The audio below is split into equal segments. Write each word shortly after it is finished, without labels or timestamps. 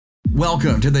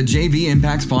Welcome to the JV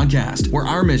Impacts Podcast, where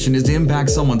our mission is to impact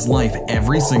someone's life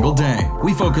every single day.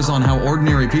 We focus on how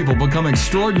ordinary people become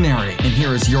extraordinary. And here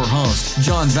is your host,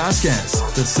 John Vasquez,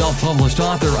 the self-published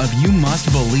author of You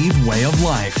Must Believe Way of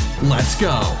Life. Let's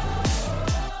go.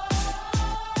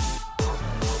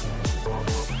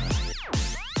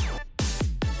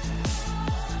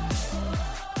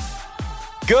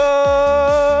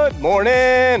 Good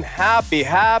morning. Happy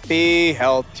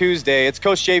Health Tuesday. It's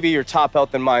Coach JV, your top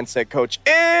health and mindset coach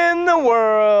in the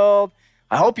world.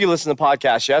 I hope you listened to the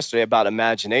podcast yesterday about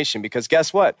imagination, because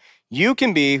guess what? You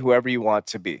can be whoever you want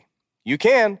to be. You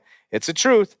can. It's the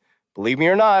truth. Believe me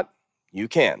or not, you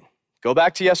can. Go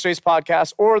back to yesterday's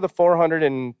podcast or the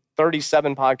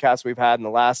 437 podcasts we've had in the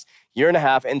last year and a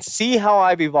half and see how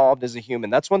I've evolved as a human.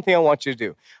 That's one thing I want you to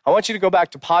do. I want you to go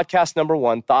back to podcast number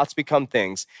 1, Thoughts Become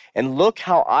Things, and look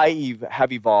how I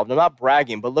have evolved. I'm not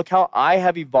bragging, but look how I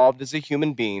have evolved as a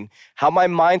human being, how my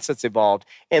mindset's evolved,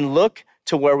 and look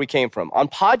to where we came from. On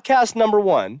podcast number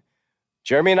 1,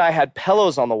 Jeremy and I had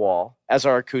pillows on the wall as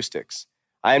our acoustics.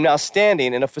 I am now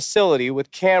standing in a facility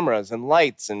with cameras and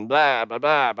lights and blah, blah,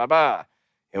 blah, blah, blah.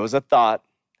 It was a thought,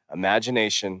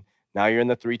 imagination. Now you're in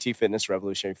the 3T Fitness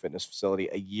Revolutionary Fitness facility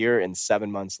a year and 7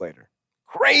 months later.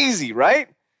 Crazy, right?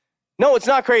 No, it's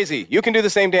not crazy. You can do the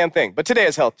same damn thing. But today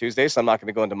is Health Tuesday, so I'm not going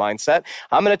to go into mindset.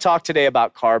 I'm going to talk today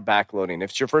about carb backloading. If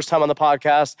it's your first time on the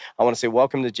podcast, I want to say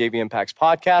welcome to JV Impacts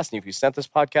Podcast. And if you sent this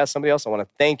podcast to somebody else, I want to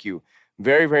thank you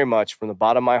very, very much from the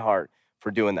bottom of my heart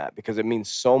for doing that, because it means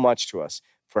so much to us,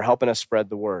 for helping us spread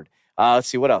the word. Let's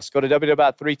see what else. Go to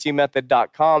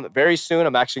www.3tmethod.com. Very soon,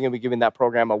 I'm actually going to be giving that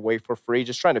program away for free,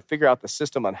 just trying to figure out the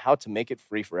system on how to make it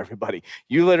free for everybody.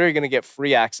 You literally going to get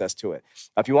free access to it.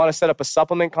 If you want to set up a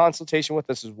supplement consultation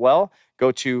with us as well,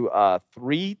 go to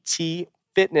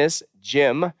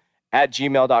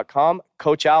 3tfitnessgym@gmail.com.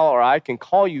 Coach Al or I can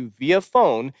call you via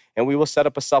phone, and we will set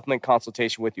up a supplement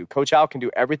consultation with you. Coach Al can do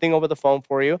everything over the phone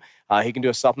for you. He can do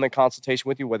a supplement consultation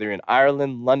with you, whether you're in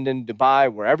Ireland, London,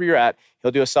 Dubai, wherever you're at.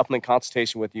 He'll do a supplement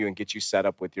consultation with you and get you set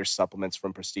up with your supplements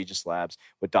from prestigious labs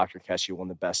with Dr. Keshi,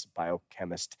 one of the best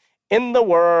biochemists in the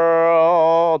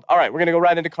world. All right, we're going to go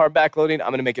right into carb backloading. I'm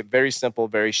going to make it very simple,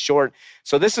 very short.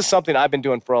 So this is something I've been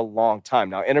doing for a long time.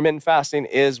 Now, intermittent fasting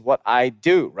is what I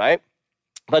do, right?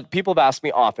 But people have asked me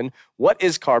often, what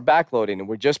is carb backloading? And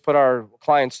we just put our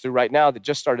clients through right now that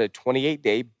just started a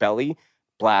 28-day belly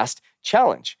blast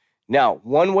challenge. Now,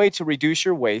 one way to reduce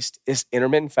your waste is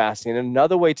intermittent fasting. And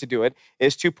another way to do it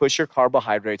is to push your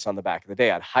carbohydrates on the back of the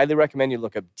day. I'd highly recommend you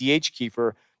look up D.H.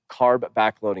 Kiefer, carb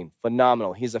backloading.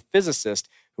 Phenomenal. He's a physicist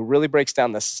who really breaks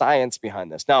down the science behind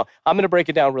this. Now, I'm going to break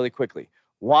it down really quickly.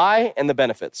 Why and the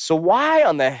benefits. So why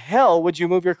on the hell would you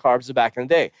move your carbs to back in the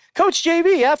day? Coach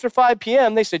JV, after 5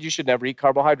 p.m., they said you should never eat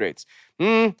carbohydrates.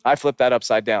 I flipped that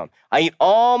upside down. I eat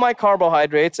all my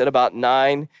carbohydrates at about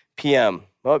 9 p.m.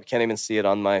 Oh, you can't even see it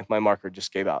on my marker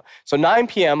just gave out. So 9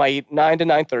 p.m., I eat 9 to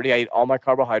 9:30. I eat all my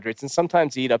carbohydrates and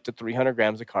sometimes eat up to 300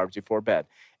 grams of carbs before bed.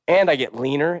 And I get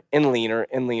leaner and leaner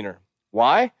and leaner.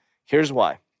 Why? Here's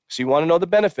why. So you want to know the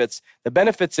benefits. The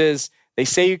benefits is, they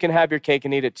say you can have your cake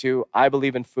and eat it too. I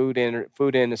believe in food in.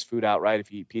 Food in is food out, right? If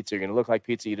you eat pizza, you're going to look like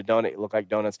pizza. Eat a donut, you look like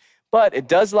donuts. But it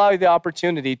does allow you the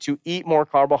opportunity to eat more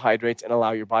carbohydrates and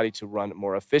allow your body to run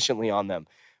more efficiently on them.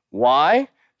 Why?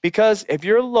 Because if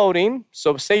you're loading,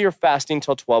 so say you're fasting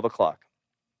till 12 o'clock.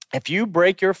 If you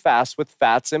break your fast with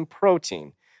fats and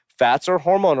protein, fats are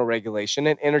hormonal regulation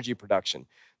and energy production.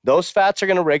 Those fats are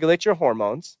going to regulate your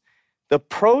hormones. The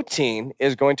protein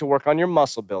is going to work on your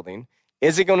muscle building.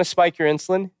 Is it going to spike your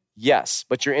insulin? Yes,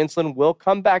 but your insulin will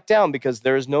come back down because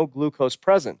there is no glucose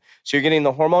present. So you're getting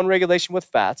the hormone regulation with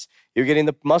fats, you're getting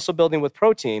the muscle building with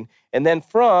protein, and then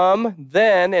from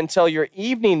then until your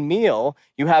evening meal,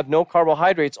 you have no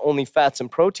carbohydrates, only fats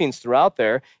and proteins throughout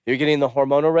there. You're getting the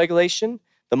hormonal regulation,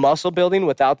 the muscle building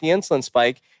without the insulin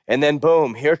spike, and then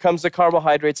boom, here comes the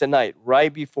carbohydrates at night,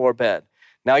 right before bed.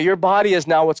 Now your body is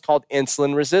now what's called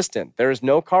insulin resistant. There is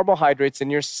no carbohydrates in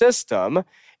your system.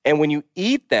 And when you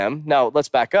eat them, now let's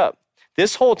back up.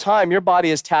 This whole time, your body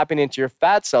is tapping into your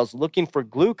fat cells looking for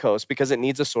glucose because it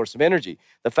needs a source of energy.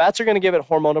 The fats are going to give it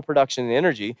hormonal production and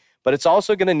energy, but it's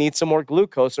also going to need some more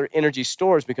glucose or energy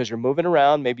stores because you're moving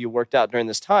around. Maybe you worked out during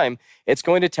this time. It's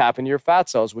going to tap into your fat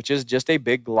cells, which is just a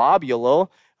big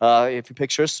globule. If you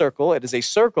picture a circle, it is a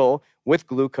circle with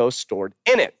glucose stored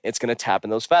in it. It's going to tap in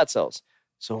those fat cells.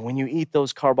 So when you eat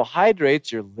those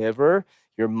carbohydrates, your liver,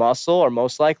 your muscle are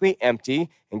most likely empty.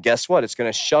 And guess what? It's going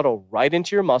to shuttle right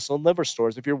into your muscle and liver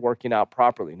stores if you're working out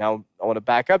properly. Now, I want to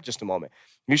back up just a moment.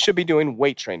 You should be doing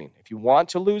weight training. If you want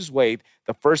to lose weight,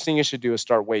 the first thing you should do is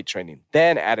start weight training.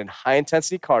 Then add in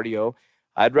high-intensity cardio,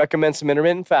 I'd recommend some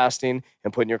intermittent fasting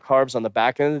and putting your carbs on the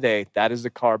back end of the day. That is the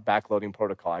carb backloading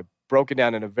protocol. I broke it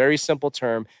down in a very simple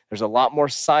term. There's a lot more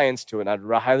science to it, and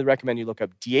I'd highly recommend you look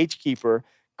up DH Keeper,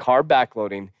 carb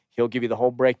backloading. He'll give you the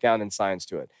whole breakdown and science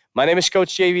to it. My name is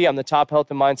Coach JV. I'm the top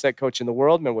health and mindset coach in the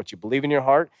world. Man, what you believe in your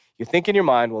heart, you think in your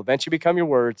mind will eventually become your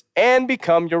words and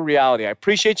become your reality. I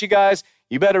appreciate you guys.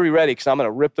 You better be ready because I'm going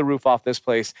to rip the roof off this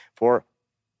place for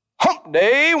Hump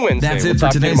Day Wednesday. That's it for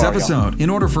today's episode. In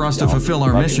order for us to fulfill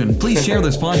our mission, please share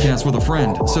this podcast with a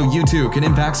friend so you too can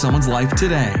impact someone's life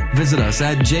today. Visit us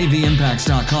at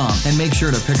jvimpacts.com and make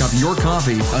sure to pick up your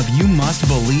copy of You Must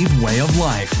Believe Way of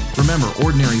Life. Remember,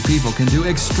 ordinary people can do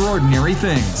extraordinary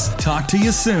things. Talk to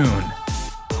you soon.